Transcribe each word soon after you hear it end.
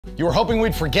You were hoping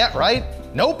we'd forget, right?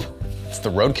 Nope. It's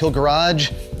the Roadkill Garage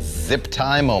zip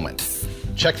tie moment.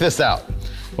 Check this out.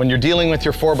 When you're dealing with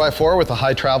your 4x4 with a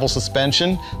high travel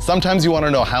suspension, sometimes you want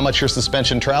to know how much your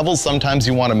suspension travels, sometimes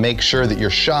you want to make sure that your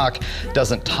shock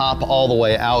doesn't top all the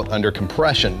way out under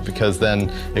compression, because then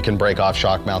it can break off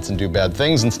shock mounts and do bad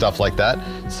things and stuff like that.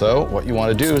 So what you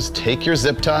want to do is take your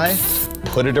zip tie,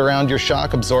 put it around your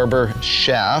shock absorber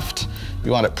shaft.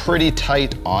 You want it pretty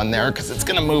tight on there because it's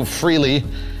going to move freely.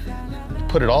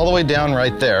 Put it all the way down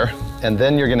right there, and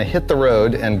then you're gonna hit the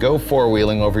road and go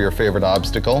four-wheeling over your favorite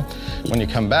obstacle. When you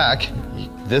come back,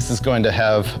 this is going to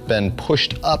have been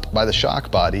pushed up by the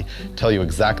shock body, tell you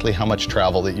exactly how much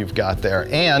travel that you've got there.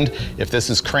 And if this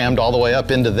is crammed all the way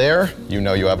up into there, you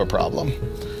know you have a problem.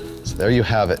 So there you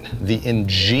have it, the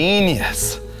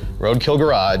ingenious Roadkill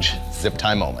Garage zip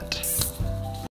tie moment.